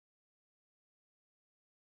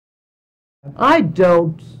I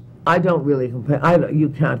don't. I don't really compare. You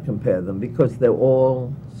can't compare them because they're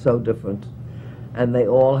all so different, and they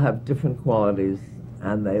all have different qualities,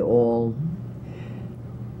 and they all.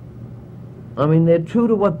 I mean, they're true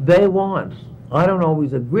to what they want. I don't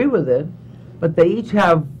always agree with it, but they each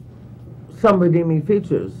have some redeeming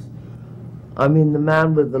features. I mean, the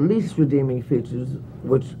man with the least redeeming features,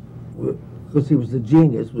 which, because he was a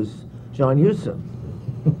genius, was John Huston.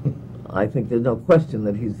 I think there's no question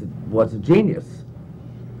that was a genius.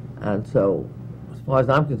 And so, as far as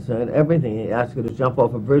I'm concerned, everything he asked you to jump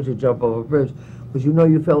off a bridge, you jump off a bridge, because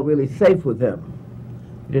you felt really safe with him.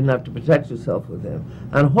 You didn't have to protect yourself with him.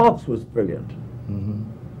 And Hawks was brilliant.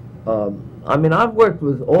 I mean, I've worked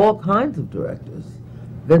with all kinds of directors.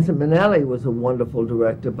 Vincent Minnelli was a wonderful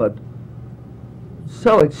director, but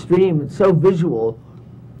so extreme and so visual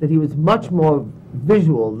that he was much more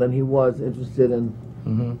visual than he was interested in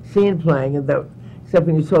scene playing, and that, except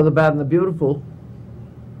when you saw The Bad and the Beautiful,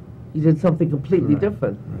 he did something completely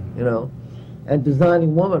different, you know. And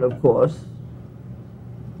Designing Woman, of course,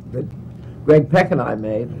 that Greg Peck and I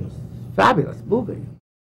made, was a fabulous movie.